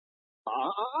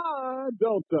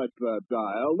Don't touch that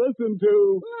dial. Listen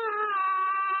to...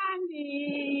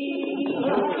 Blondie!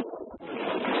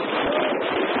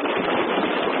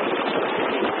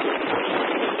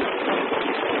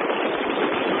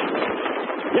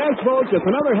 Yes, folks, it's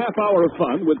another half hour of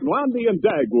fun with Blondie and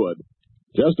Dagwood.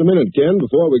 Just a minute, Ken,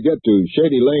 before we get to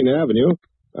Shady Lane Avenue.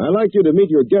 I'd like you to meet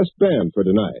your guest band for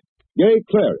tonight. Gay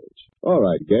Claridge. All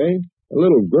right, Gay. A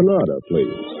little Granada,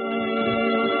 please.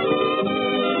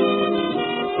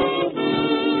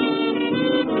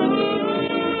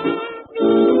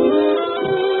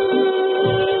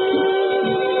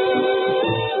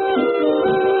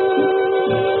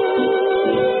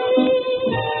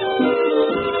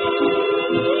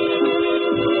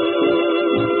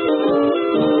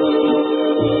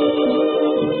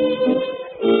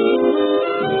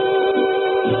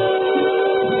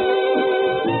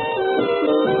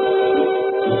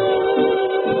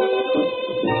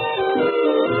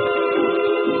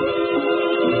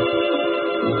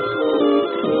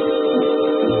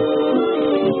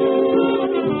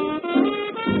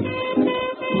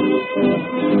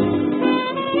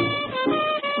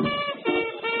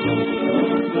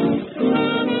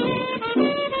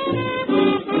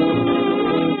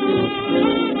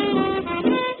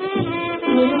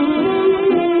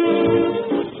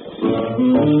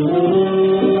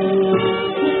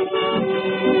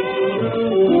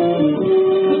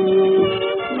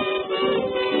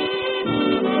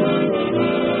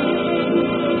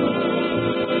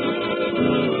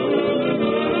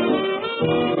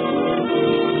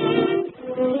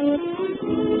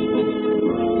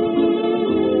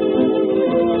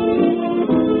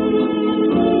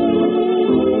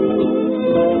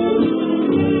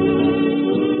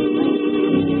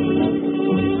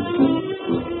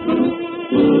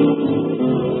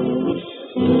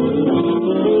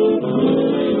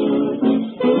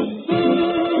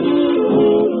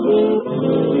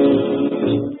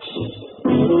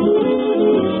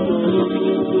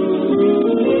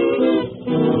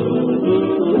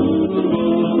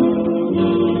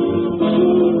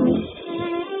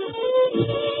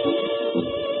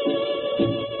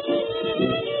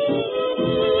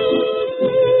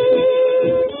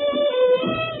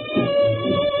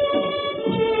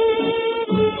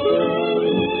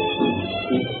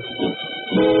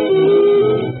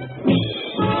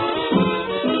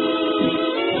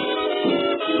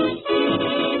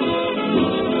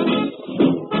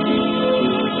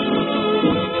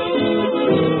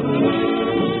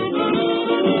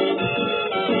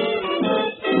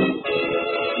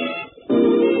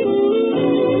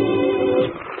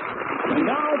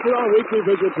 Weekly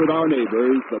visits with our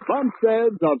neighbors, the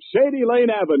Bumsteads of Shady Lane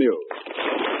Avenue.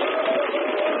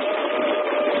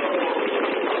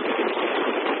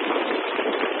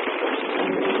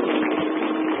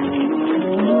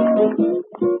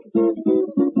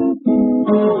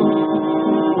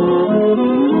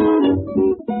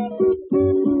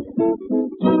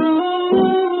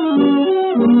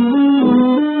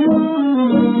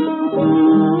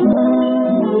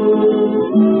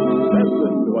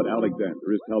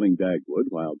 Alexander is telling Dagwood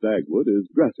while Dagwood is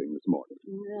dressing this morning.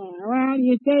 Well,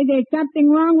 you say there's something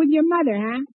wrong with your mother,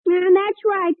 huh? That's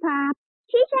right, Pop.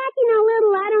 She's acting a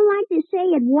little, I don't like to say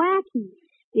it, wacky.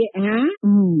 Yeah, huh?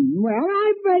 Well,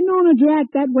 I've known her to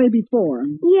act that way before.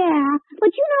 Yeah, but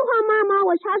you know how Mom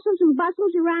always hustles and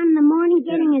bustles around in the morning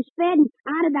getting us fed and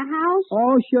out of the house?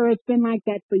 Oh, sure, it's been like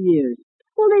that for years.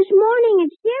 Well, this morning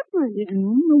it's different.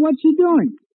 What's she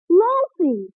doing?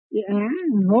 Loafing. Yeah,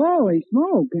 holy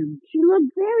smoke. She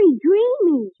looked very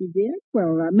dreamy. She did?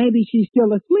 Well, maybe she's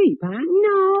still asleep, huh?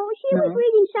 No, she was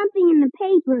reading something in the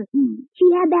paper.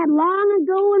 She had that long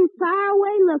ago and far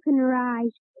away look in her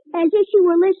eyes, as if she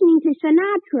were listening to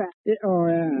Sinatra.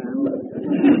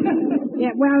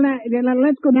 Yeah, well,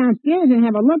 let's go downstairs and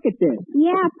have a look at this.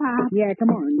 Yeah, Pop. Yeah,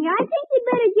 come on. Yeah, I think you'd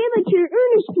better give it your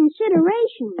earnest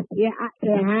consideration. Yeah,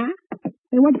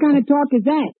 And what kind of talk is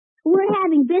that? We're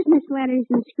having business letters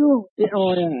in school.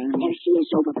 Oh, yeah. There she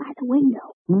is over by the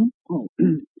window. Oh.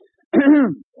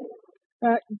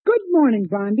 Good morning,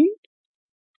 Blondie.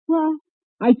 What?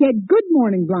 I said, good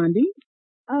morning, Blondie.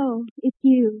 Oh, it's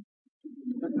you.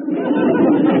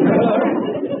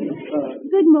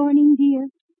 Good morning, dear.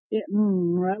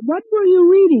 What were you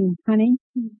reading, honey?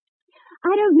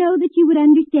 I don't know that you would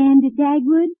understand it,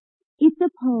 Dagwood. It's a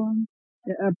poem.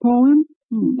 A poem?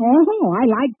 Oh, I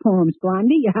like poems,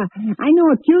 Blondie. I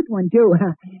know a cute one, too.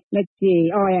 Let's see.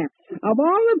 Oh, yeah. Of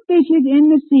all the fishes in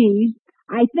the seas,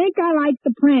 I think I like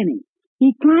the pranny.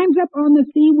 He climbs up on the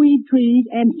seaweed trees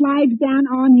and slides down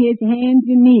on his hands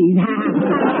and knees.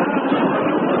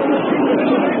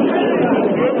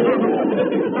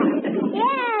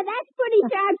 Yeah, that's pretty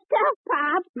sharp stuff,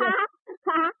 Pop. Ha,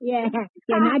 ha. Yeah,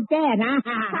 not bad, huh?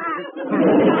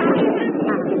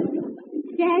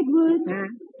 Dagwood,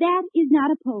 that is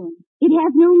not a poem. It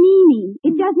has no meaning.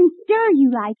 It doesn't stir you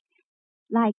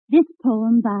like this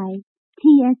poem by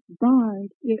T.S. Bard.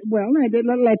 Well,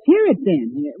 let's hear it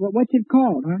then. What's it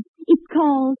called, huh? It's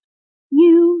called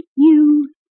You.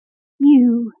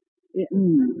 Is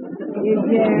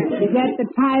that the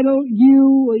title,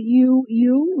 You?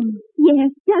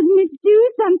 Yes, doesn't it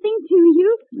do something to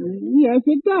you? Yes,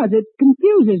 it does. It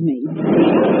confuses me.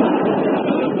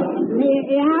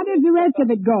 How does the rest of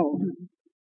it go?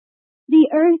 The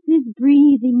earth is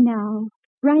breathing now,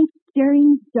 bright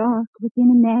stirring dark within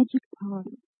a magic park.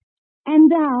 And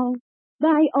thou,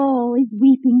 thy all is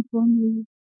weeping for me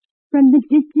from the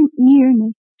distant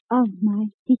nearness of my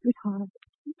secret heart.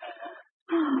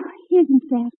 Isn't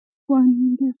that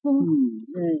wonderful?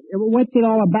 What's it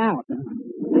all about?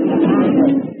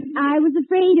 I was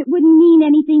afraid it wouldn't mean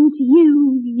anything to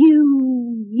you.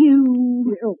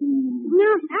 No,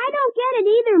 I don't get it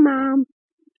either, Mom.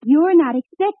 You're not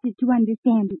expected to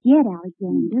understand it yet,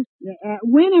 Alexander.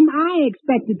 When am I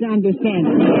expected to understand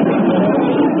it?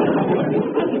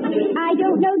 I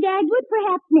don't know, Dagwood,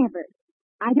 perhaps never.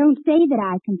 I don't say that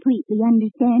I completely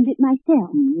understand it myself.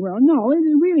 Well, no, it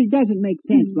really doesn't make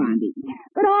sense, Blondie.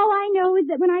 But all I know is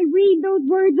that when I read those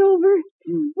words over,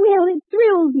 well, it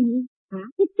thrills me. Huh?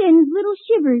 It sends little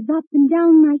shivers up and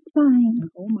down my spine.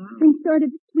 Oh, my. And sort of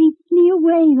sweeps me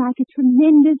away like a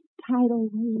tremendous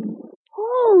tidal wave.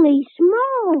 Holy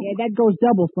smoke! Yeah, that goes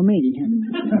double for me.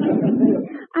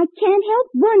 I can't help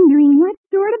wondering what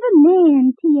sort of a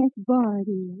man T.S. Bard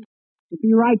is. If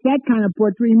he writes that kind of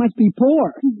poetry, he must be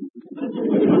poor.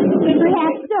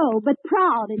 Perhaps so, but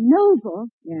proud and noble.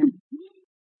 Yeah.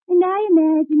 And I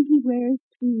imagine he wears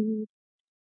tweed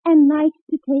and likes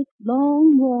to take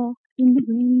long walks in the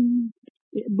rain.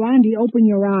 Blondie, open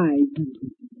your eyes.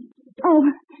 Oh,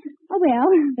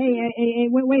 well. Hey,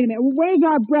 wait a minute. Where's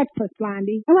our breakfast,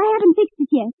 Blondie? Oh, I haven't fixed it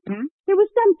yet. Huh? There was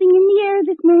something in the air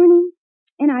this morning,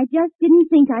 and I just didn't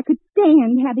think I could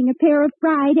stand having a pair of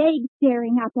fried eggs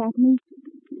staring up at me.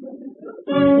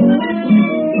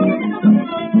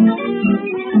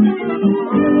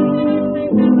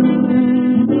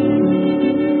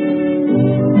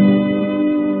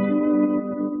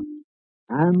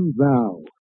 And thou,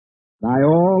 thy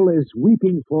all is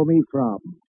weeping for me from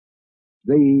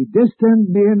the distant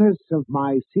nearness of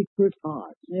my secret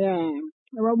heart. Yeah.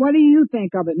 Well, what do you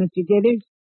think of it, Mr. Dithers?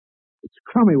 It's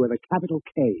crummy with a capital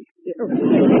K.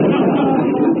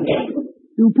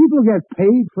 Do people get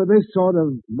paid for this sort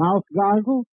of mouth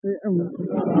gargle? Yeah,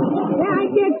 I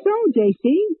guess so,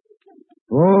 J.C.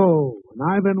 Oh, and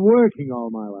I've been working all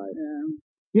my life.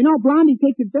 You know, Blondie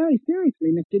takes it very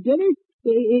seriously, Mr. Dithers.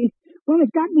 Well,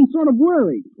 it's got me sort of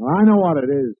worried. Well, I know what it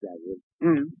is,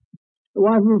 Dagwood. The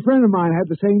wife of a friend of mine had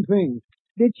the same thing.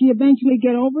 Did she eventually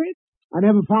get over it? I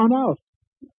never found out.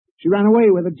 She ran away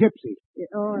with a gypsy.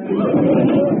 Oh,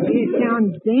 it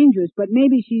sounds dangerous, but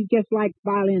maybe she just likes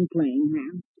violin playing,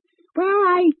 huh? Well,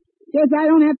 I guess I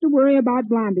don't have to worry about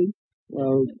Blondie.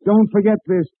 Well, don't forget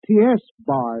this T.S.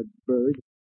 Bard, Bird.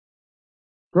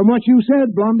 From what you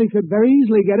said, Blondie could very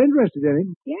easily get interested in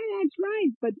him. Yeah, that's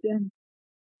right, but,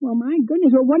 well, my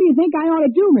goodness, well, what do you think I ought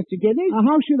to do, Mr. Dithers?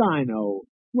 How should I know?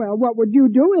 Well, what would you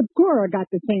do if Cora got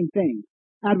the same thing?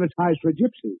 Advertise for a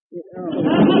gypsy.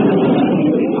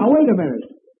 Now, wait a minute.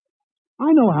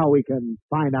 I know how we can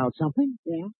find out something.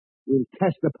 Yeah? We'll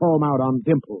test the poem out on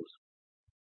Dimples.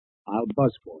 I'll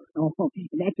buzz for it. Oh,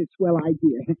 that's a swell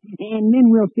idea. And then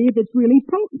we'll see if it's really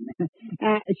potent.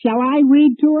 Shall I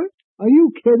read to her? Are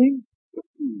you kidding?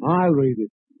 I'll read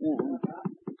it.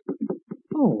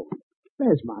 Oh,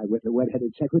 there's my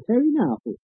wet-headed secretary now.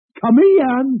 Come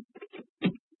in.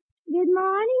 Good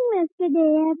morning, Mr.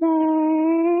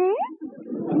 Dithers.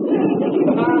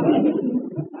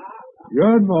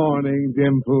 Good morning,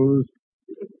 Dimples.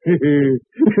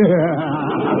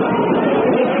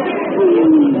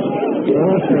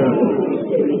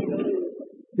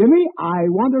 Jimmy, I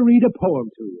want to read a poem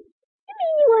to you. You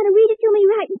mean you want to read it to me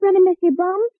right in front of Mr.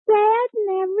 Bumstead and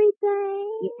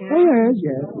everything? Yes.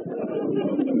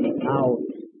 Now,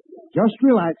 just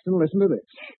relax and listen to this.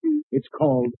 It's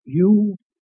called You.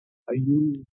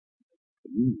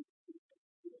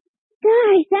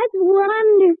 Gosh, that's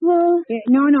wonderful.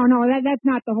 No, that's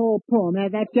not the whole poem.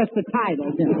 That's just the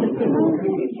title.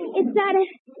 It's sort of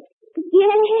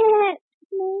get me.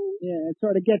 Yeah, it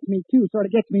sort of gets me, too. Sort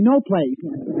of gets me no place.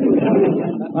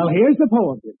 Well, here's the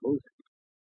poem, Dimples.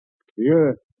 The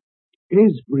earth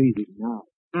is breathing now.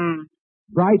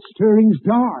 Bright stirrings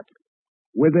dark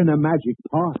within a magic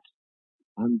pot.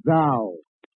 And thou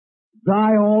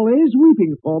thy all is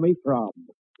weeping for me from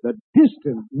the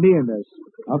distant nearness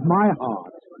of my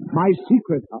heart, my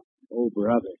secret heart. Oh,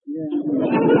 brother.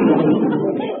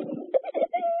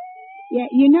 Yeah,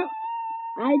 you know,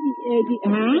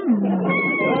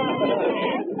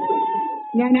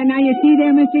 Now, you see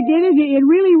there, Mr. Dithers, it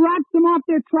really rots them off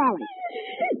their trolley.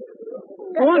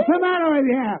 What's the matter with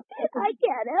you? I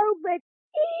can't help it.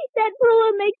 That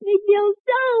poem makes me feel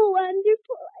so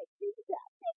wonderful. I just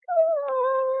have to cry.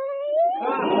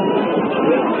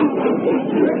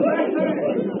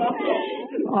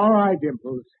 All right,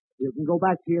 Dimples. You can go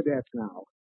back to your desk now.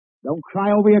 Don't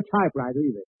cry over your typewriter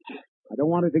either. I don't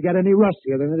want it to get any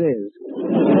rustier than it is.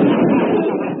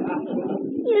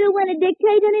 You don't want to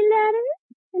dictate any letters?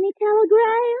 Any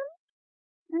telegrams?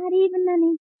 Not even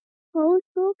any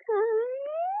postal cards?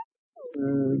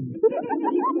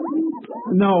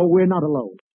 No, we're not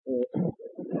alone.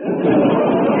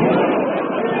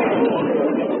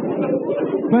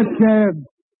 But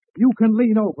you can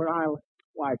lean over. I'll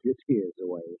wipe your tears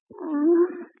away. Oh,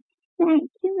 thank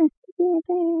you, Mr.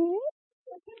 Dithers.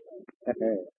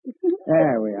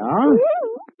 There we are.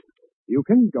 You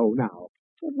can go now.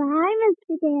 Goodbye,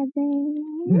 Mr. Dithers.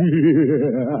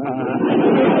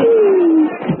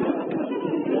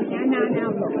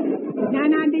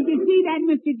 Now, did you see that,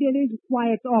 Mr. Dithers? Why,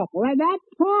 it's awful. That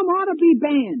poem ought to be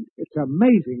banned. It's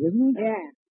amazing, isn't it?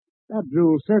 Yeah. That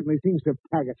drool certainly seems to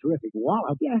pack a terrific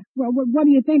wallop. Yeah, well, what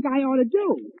do you think I ought to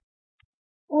do?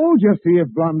 Oh, just see if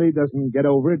Blondie doesn't get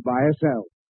over it by herself.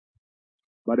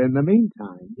 But in the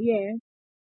meantime... Yes?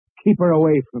 Keep her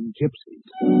away from gypsies.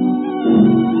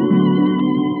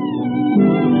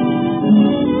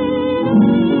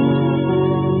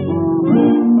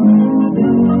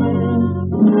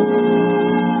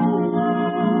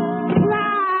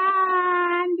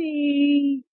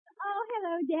 Blondie! Oh,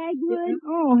 hello, Dagwood.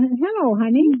 Oh, hello,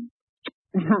 honey.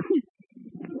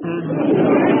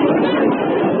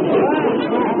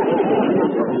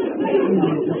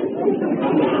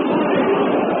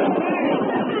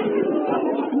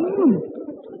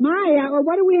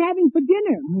 What are we having for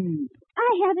dinner?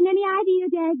 I haven't any idea,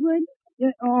 Dagwood.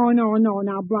 Oh, no,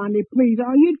 now, Blondie, please.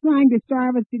 Are you trying to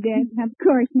starve us to death? Of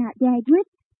course not, Dagwood.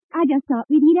 I just thought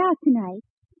we'd eat out tonight.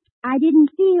 I didn't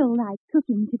feel like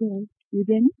cooking today. You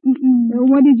didn't? Mm-mm.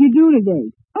 What did you do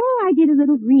today? Oh, I did a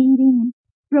little reading and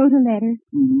wrote a letter.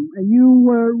 You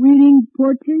were reading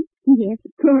poetry? Yes,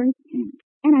 of course.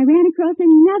 And I ran across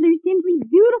another simply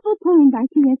beautiful poem by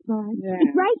T.S. Bard. Yeah.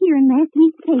 It's right here in last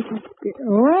week's paper.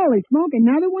 Holy smoke,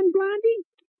 another one, Blondie?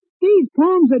 These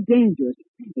poems are dangerous.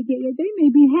 They may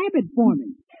be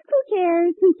habit-forming. Who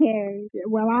cares? Who cares?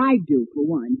 Well, I do, for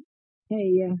one.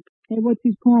 Hey, what's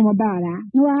this poem about, huh?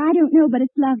 Well, I don't know, but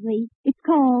it's lovely. It's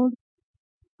called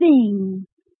Thing.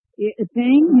 A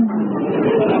thing?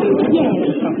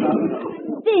 Yes.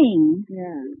 Thing.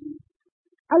 Yeah.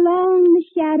 Along the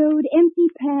shadowed, empty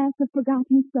path of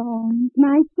forgotten songs,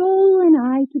 my soul and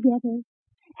I together,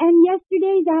 and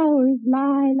yesterday's hours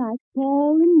lie like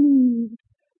fallen leaves,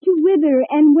 to wither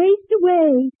and waste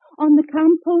away on the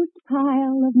compost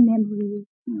pile of memories.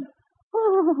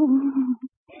 Oh,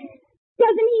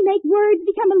 doesn't he make words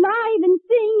become alive and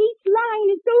sing? Each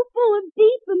line is so full of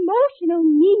deep emotional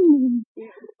meaning.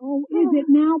 Oh, is it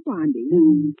now, Blondie?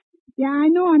 Yeah, I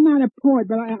know I'm not a poet,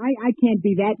 but I can't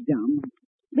be that dumb.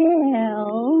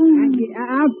 Well,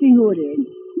 I'll see who it is.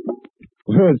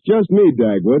 Well, it's just me,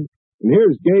 Dagwood. And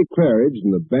here's Gay Claridge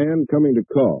and the band coming to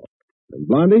call. And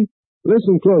Blondie,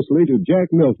 listen closely to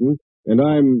Jack Milton, and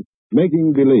I'm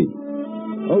making believe.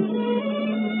 Okay.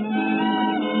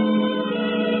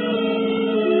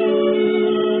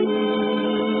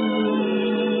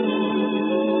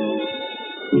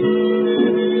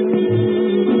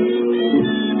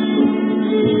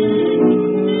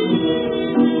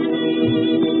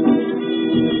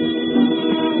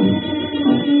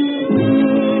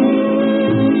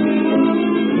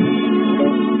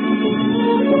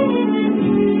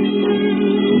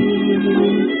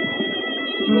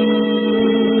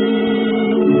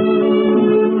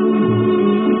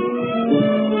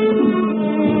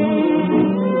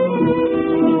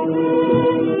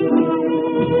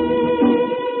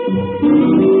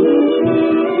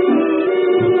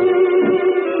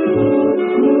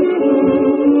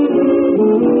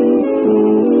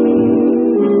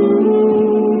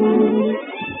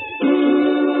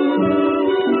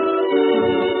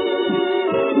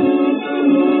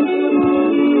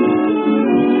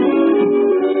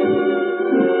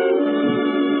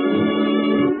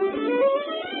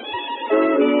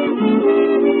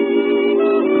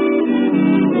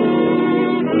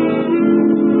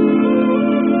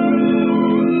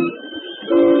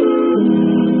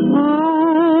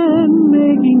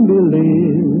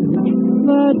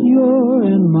 that you're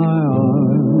in my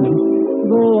arms,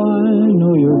 though I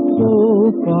know you're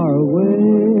so far away.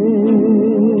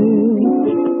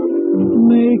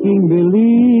 Making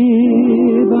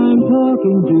believe I'm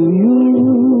talking to you.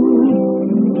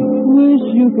 Wish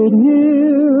you could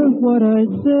hear what I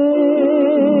say.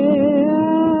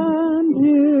 And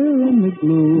here in the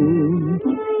gloom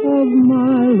of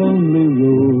my lonely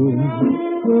room,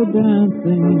 we're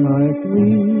dancing like we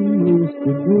used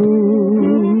to do.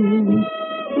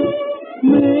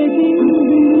 Making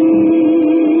believe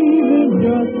is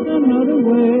just another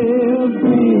way of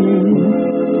dreaming.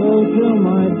 Oh, till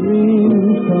my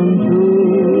dreams come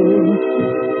true.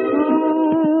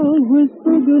 I'll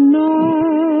whisper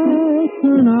goodnight,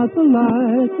 turn out the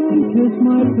lights and kiss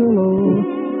my pillow,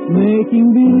 making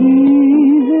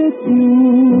believe it's you.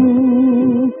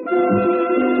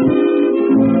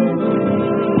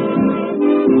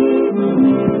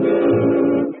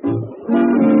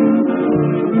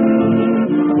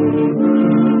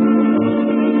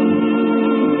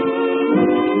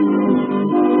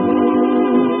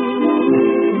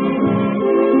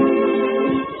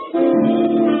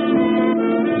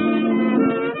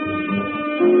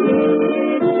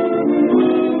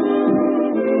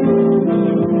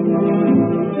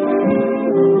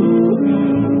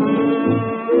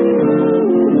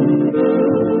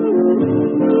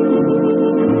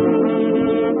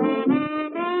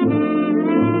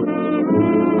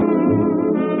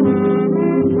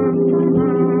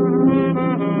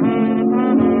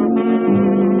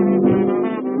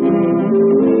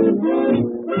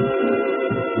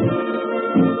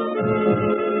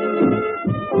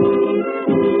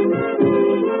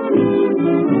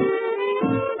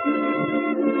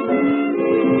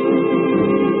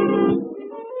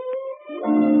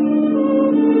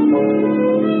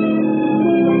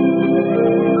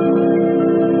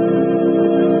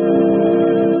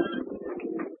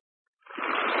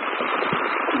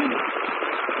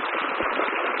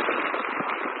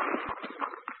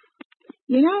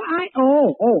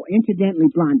 Incidentally,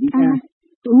 Blondie,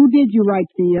 who did you write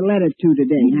the letter to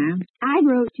today, huh? I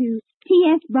wrote to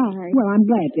T.S. Bard. Well, I'm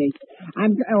glad they...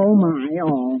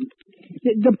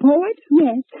 The poet?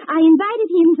 Yes. I invited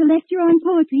him to lecture on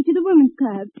poetry to the Women's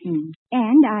Club.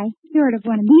 And I sort of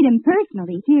want to meet him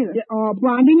personally, too.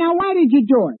 Blondie, now why did you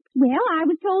do it? Well, I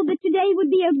was told that today would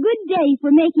be a good day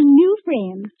for making new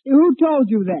friends. Who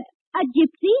told you that? A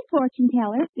gypsy fortune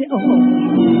teller.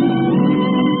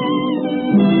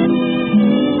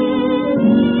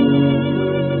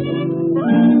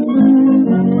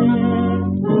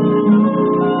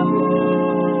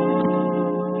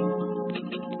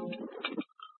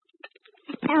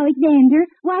 Alexander,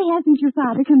 why hasn't your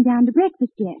father come down to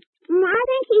breakfast yet? I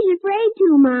think he's afraid to,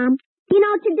 Mom. You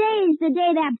know, today is the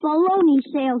day that baloney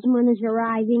salesman is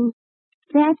arriving.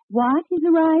 That what is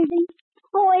arriving?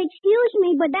 Oh, excuse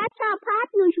me, but that's how Pop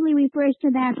usually refers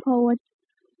to that poet.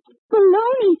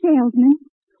 Baloney salesman?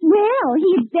 Well,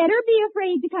 he'd better be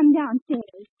afraid to come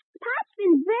downstairs. Pop's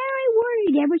been very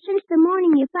worried ever since the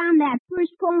morning you found that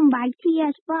first poem by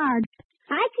T.S. Bard.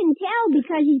 I can tell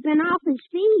because he's been off his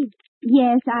feed.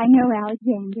 Yes, I know,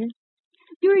 Alexander.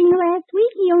 During the last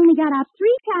week, he only got up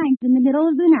 3 times in the middle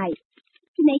of the night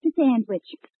to make a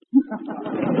sandwich.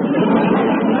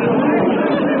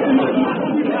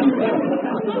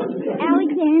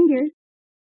 Alexander,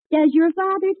 does your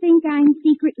father think I'm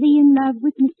secretly in love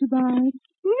with Mr. Bard?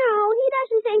 No, he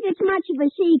doesn't think it's much of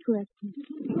a secret.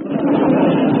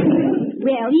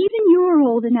 Well, even you're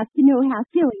old enough to know how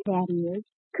silly that is.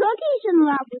 Cookie's in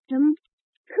love with him.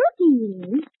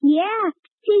 Cookie is? Yeah,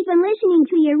 she's been listening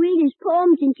to you read his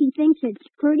poems and she thinks it's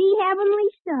pretty heavenly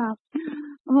stuff.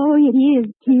 Oh, it is,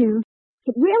 too.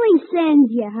 It really sends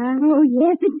you, huh? Oh,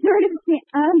 yes, it sort of...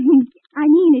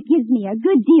 it gives me a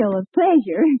good deal of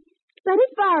pleasure. But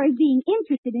as far as being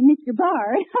interested in Mr.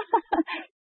 Bard,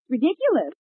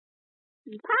 ridiculous.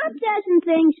 Pop doesn't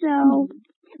think so.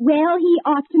 Well, he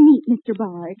ought to meet Mr.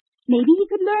 Bard. Maybe he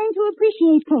could learn to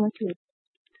appreciate poetry.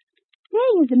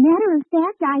 Say, as a matter of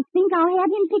fact, I think I'll have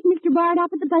him pick Mr. Bard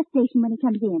up at the bus station when he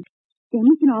comes in. Then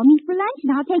we can all meet for lunch,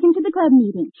 and I'll take him to the club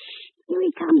meeting. Here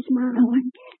he comes,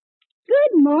 Mom.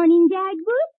 Good morning,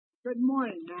 Dagwood. Good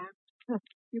morning, ma'am.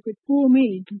 You could fool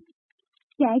me.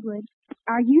 Dagwood,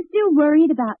 are you still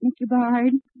worried about Mr.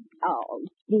 Bard? Oh,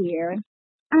 dear.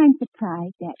 I'm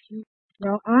surprised at you.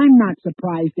 Well, I'm not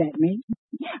surprised at me.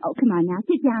 Oh, come on now.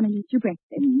 Sit down and eat your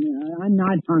breakfast. I'm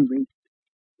not hungry.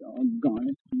 Doggone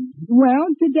it. Well,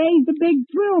 today's the big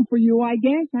thrill for you, I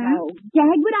guess, huh? Oh,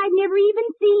 Dagwood, I've never even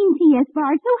seen T.S.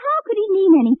 Bard, so how could he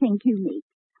mean anything to me?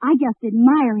 I just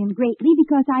admire him greatly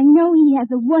because I know he has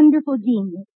a wonderful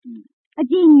genius. A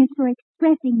genius for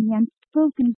expressing the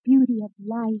unspoken beauty of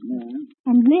life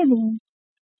and living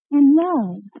and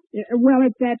love. Well,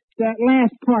 it's that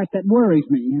last part that worries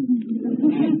me.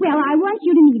 Well, I want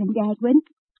you to meet him, Dagwood.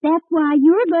 That's why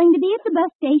you're going to be at the bus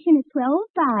station at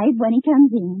 12:05 when he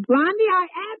comes in. Blondie, I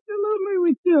absolutely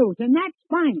refuse, and that's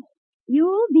final.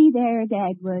 You'll be there,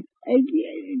 Dagwood.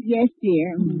 Yes,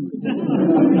 dear.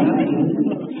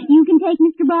 You can take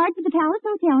Mr. Bard to the Palace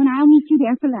Hotel, and I'll meet you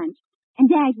there for lunch. And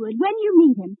Dagwood, when you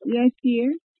meet him... Yes,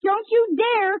 dear? Don't you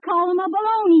dare call him a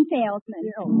baloney salesman.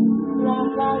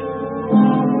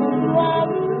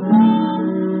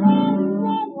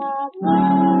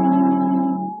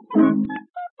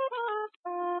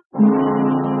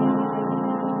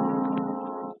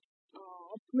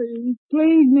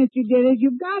 Please, Mr. Dillard,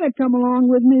 you've got to come along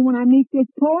with me when I meet this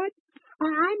poet.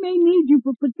 I may need you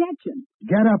for protection.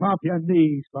 Get up off your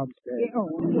knees, Bumstead.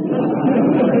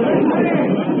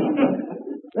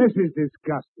 This is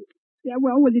disgusting. Yeah,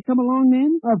 well, will you come along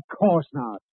then? Of course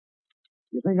not.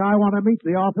 You think I want to meet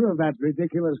the author of that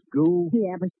ridiculous goo?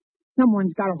 Yeah, but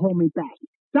someone's got to hold me back.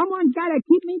 Someone's got to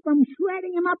keep me from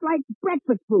shredding him up like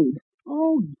breakfast food.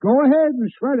 Oh, go ahead and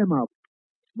shred him up.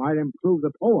 Might improve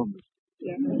the poems.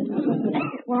 Yeah.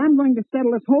 Well, I'm going to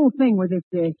settle this whole thing with this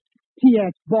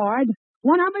T.S. Bard.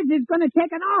 One of us is going to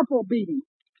take an awful beating.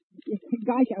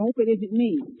 Gosh, I hope it isn't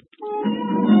me.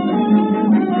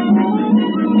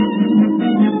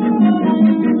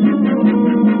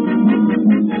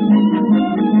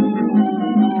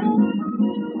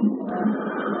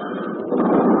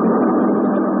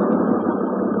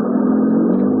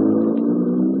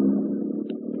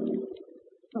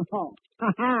 Oh,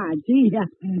 gee,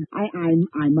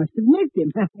 I must have missed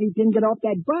him. He didn't get off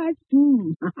that bus.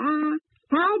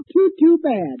 How too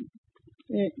bad.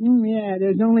 Yeah,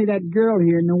 there's only that girl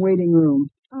here in the waiting room.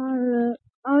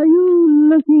 Are you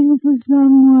looking for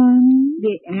someone?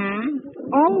 Yes.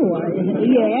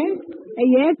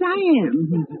 Yes, I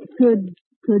am.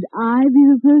 Could I be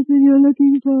the person you're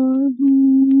looking for?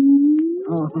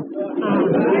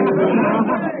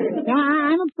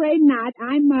 I'm afraid not.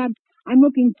 I'm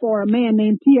looking for a man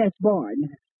named T.S. Bard.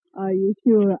 Are you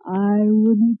sure I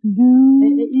wouldn't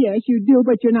do? Yes, you do,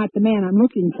 but you're not the man I'm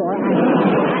looking for.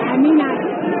 I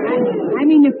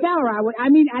mean the fella I would.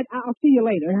 I'll see you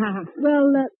later.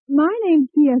 Well, my name's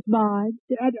T.S. Bard.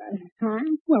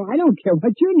 Well, I don't care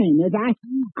what your name is.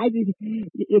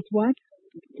 It's what?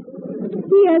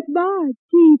 T.S. Bard.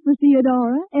 T for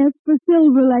Theodora, S for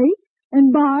Silver Lake,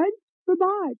 and Bard for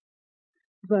Bard.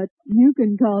 But you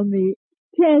can call me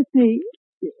Tessie.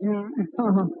 Yeah,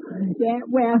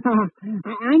 well,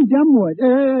 I'm Dumbwood.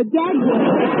 Dagwood.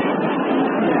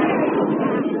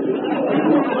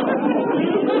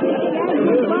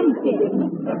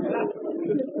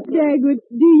 Dagwood,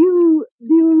 do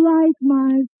you like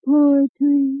my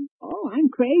poetry? Oh, I'm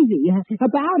crazy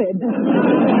about it.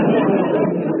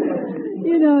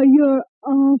 You know, you're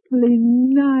awfully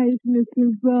nice,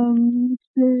 Mr.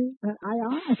 Bumstead.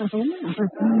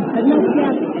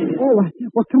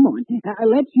 Well, come on.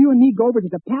 Let's you and me go over to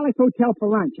the Palace Hotel for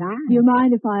lunch, huh? Do you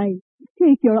mind if I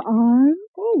take your arm?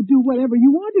 Oh, do whatever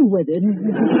you want to with it.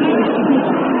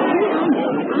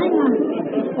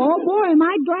 Oh, boy, am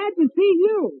I glad to see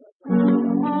you.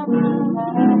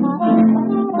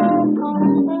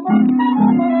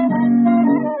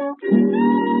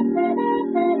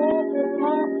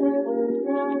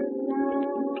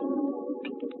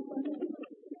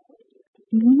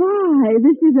 My,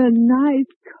 this is a nice,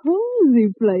 cozy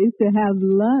place to have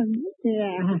lunch.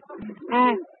 Yeah.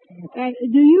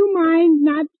 Do you mind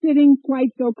not sitting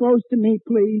quite so close to me,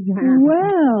 please?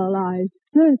 Well, I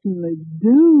certainly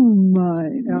do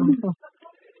mind. Oh,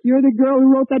 you're the girl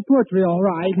who wrote that poetry, all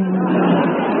right.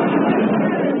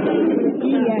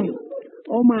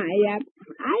 Oh, my.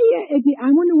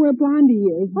 I wonder where Blondie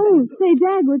is. Oh, say,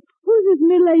 Dagwood, who's this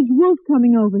middle-aged wolf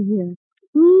coming over here?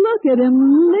 Look at him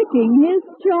licking his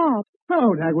chops.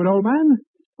 Hello, Dagwood, old man.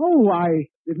 Oh, I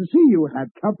didn't see you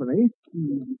had company.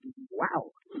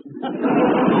 Wow.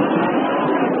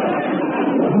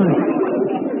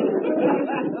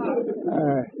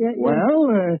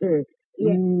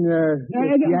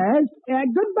 Yes?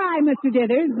 Goodbye, Mr.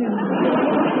 Dithers.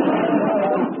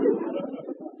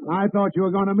 I thought you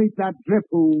were going to meet that drip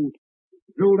who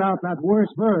drooled out that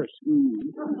worst verse.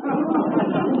 You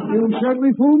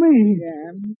certainly fooled me.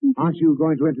 Yeah. Aren't you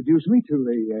going to introduce me to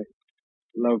the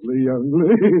lovely young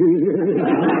lady?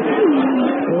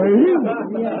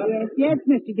 Yes,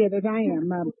 Mr. Dithers, I am.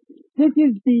 This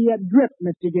is the drip,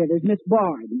 Mr. Dithers, Miss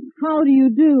Bard. How do you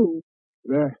do?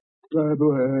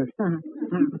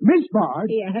 Miss Bard?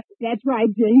 Yeah, that's right,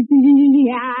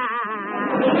 J.P.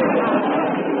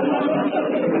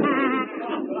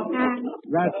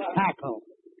 That's tackle.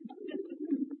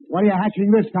 What are you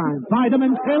hatching this time?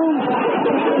 Vitamin pills?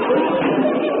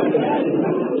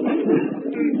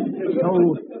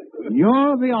 So,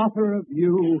 you're the author of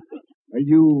You.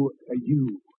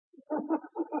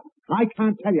 I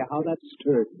can't tell you how that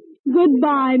stirred me.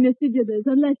 Goodbye, Mr. Dithers,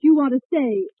 unless you want to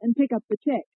stay and pick up the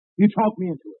check. You talked me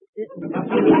into it.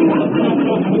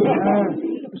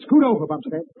 Scoot over,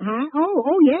 Bumstead. Huh?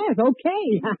 Oh, yes,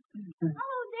 okay.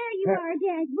 Oh, there you are,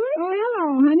 Dagwood. Oh,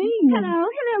 hello, honey. Hello,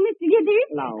 Mr. Dithers.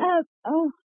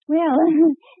 Hello. Well,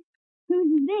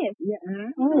 who's this? Yeah,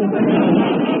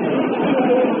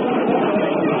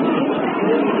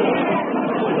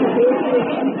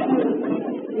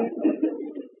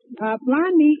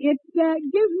 Blondie, it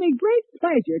gives me great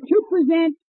pleasure to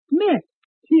present Miss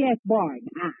T.S. Bard.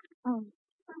 How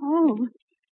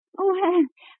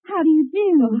do you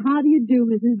do? Oh, how do you do,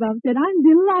 Mrs. Bumstead? I'm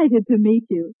delighted to meet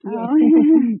you. Oh.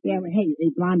 Yeah, well, hey,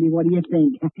 Blondie, what do you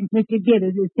think? Mr.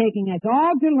 Dithers is taking us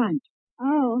all to lunch.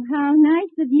 Oh, how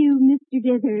nice of you, Mr.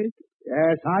 Dithers.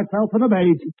 Yes, I fell for the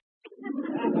bait.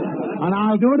 And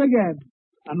I'll do it again.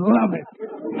 And love it.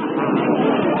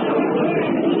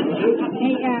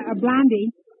 Hey,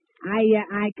 Blondie,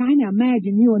 I kind of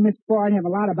imagine you and Miss Bard have a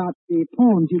lot about the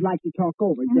poems you'd like to talk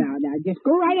over. Now, just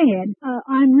go right ahead.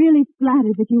 I'm really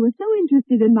flattered that you were so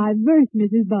interested in my verse,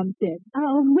 Mrs. Bumstead.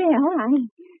 Oh, well,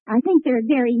 I think they're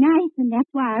very nice, and that's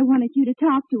why I wanted you to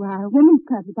talk to our women's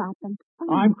club about them.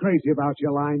 Oh. I'm crazy about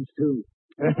your lines, too.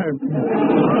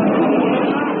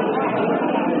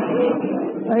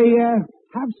 They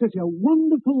have such a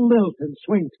wonderful lilt and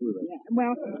swing to them. Yeah,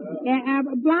 well,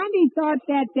 Blondie thought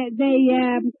that they,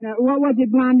 what was it,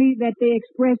 Blondie, that they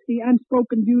expressed the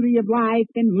unspoken beauty of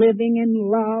life and living and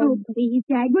love? Oh, please,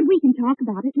 Dagwood, we can talk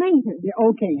about it later. Yeah,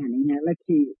 okay, honey. Now, let's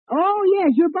see. Oh,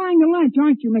 yes, you're buying the lunch,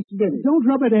 aren't you, Mr. Dithers? Don't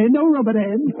rub it in. Don't rub it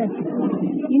in.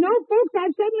 You know, folks,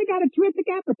 I've suddenly got a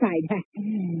terrific appetite.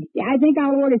 Yeah, I think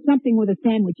I'll order something with a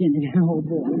sandwich in it. Oh,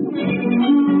 boy.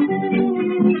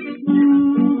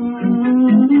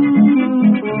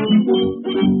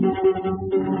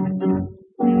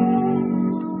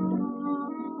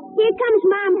 Here comes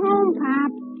Mom home,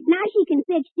 Pop. Now she can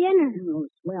fix dinner. Oh,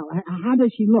 swell. How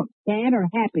does she look? Sad or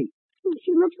happy?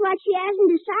 She looks like she hasn't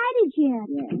decided yet.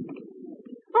 Yeah.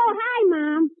 Oh, hi,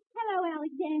 Mom. Hello,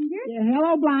 Alexander. Yeah,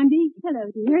 hello, Blondie.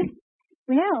 Hello, dear.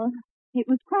 Well, it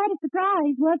was quite a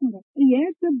surprise, wasn't it?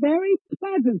 Yes, a very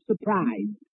pleasant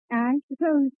surprise. I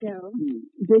suppose so.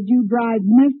 Did you drive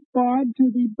Miss Bard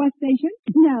to the bus station?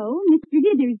 No, Mr.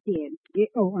 Dithers did. Yeah,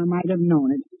 oh, I might have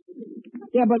known it.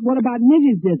 Yeah, but what about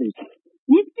Mrs. Dithers?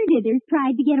 Mr. Dithers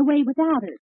tried to get away without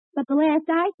her, but the last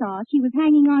I saw, she was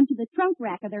hanging on to the trunk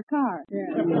rack of their car.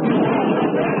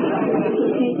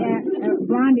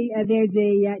 Blondie, there's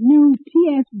a new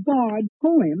T.S. Bard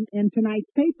poem in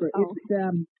tonight's paper. Oh.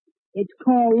 It's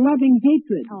called Loving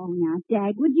Hatred. Oh, now,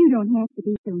 Dagwood, you don't have to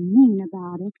be so mean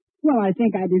about it. Well, I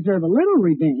think I deserve a little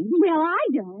revenge. Well, I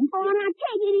don't. Oh, now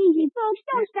take it easy, folks.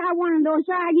 Don't start one of those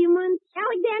arguments.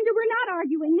 Alexander, we're not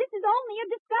arguing. This is only a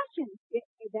discussion.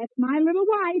 That's my little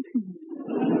wife.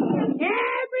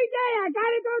 Every day I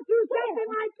gotta go through something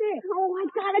like this. Oh, I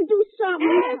gotta do something.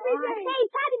 Every day. Hey,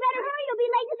 Toddy, better hurry. You'll be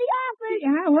late to the office.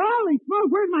 Yeah, holy smoke.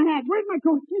 Where's my hat? Where's my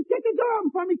coat? Just get the door open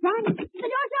for me, son. The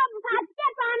door's open, Pop.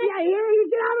 Step on it. Yeah, here, you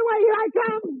get out of the way. Here I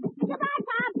come. Goodbye,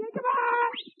 Pop.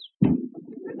 Goodbye.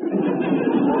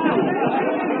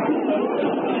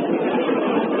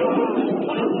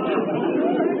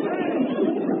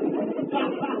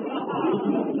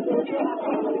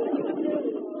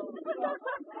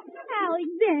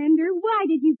 Alexander, why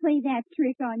did you play that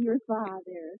trick on your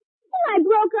father? Well, I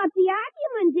broke up the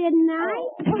argument, didn't I?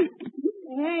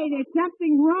 Hey, there's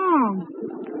something wrong.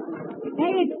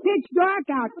 Hey, it's pitch dark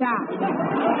outside.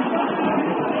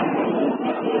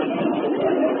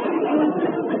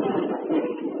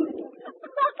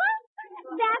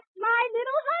 That's my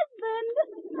little husband.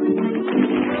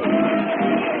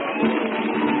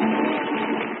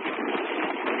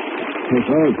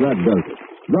 Folks, that does it.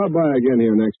 Drop by again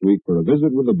here next week for a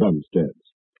visit with the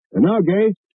Bumsteads. And now,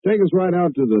 Gay, take us right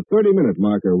out to the 30-minute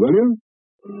marker, will you?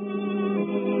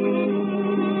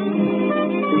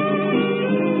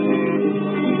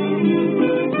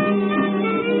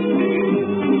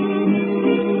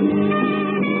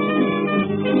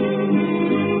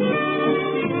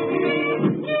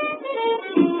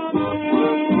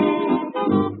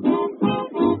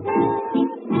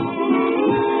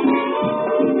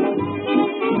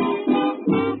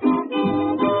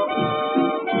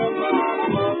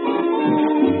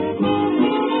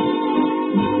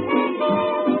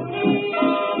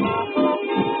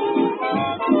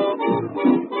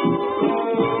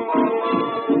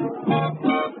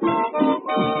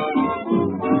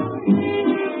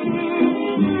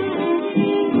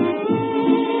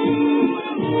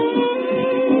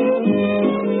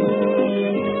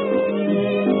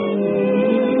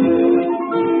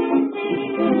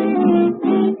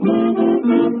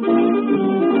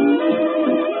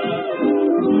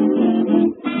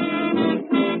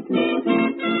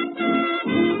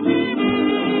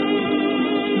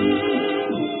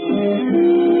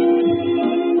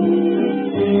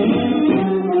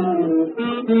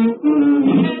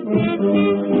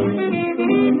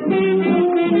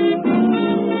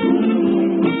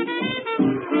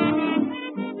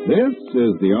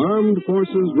 Armed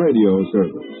Forces Radio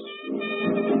Service.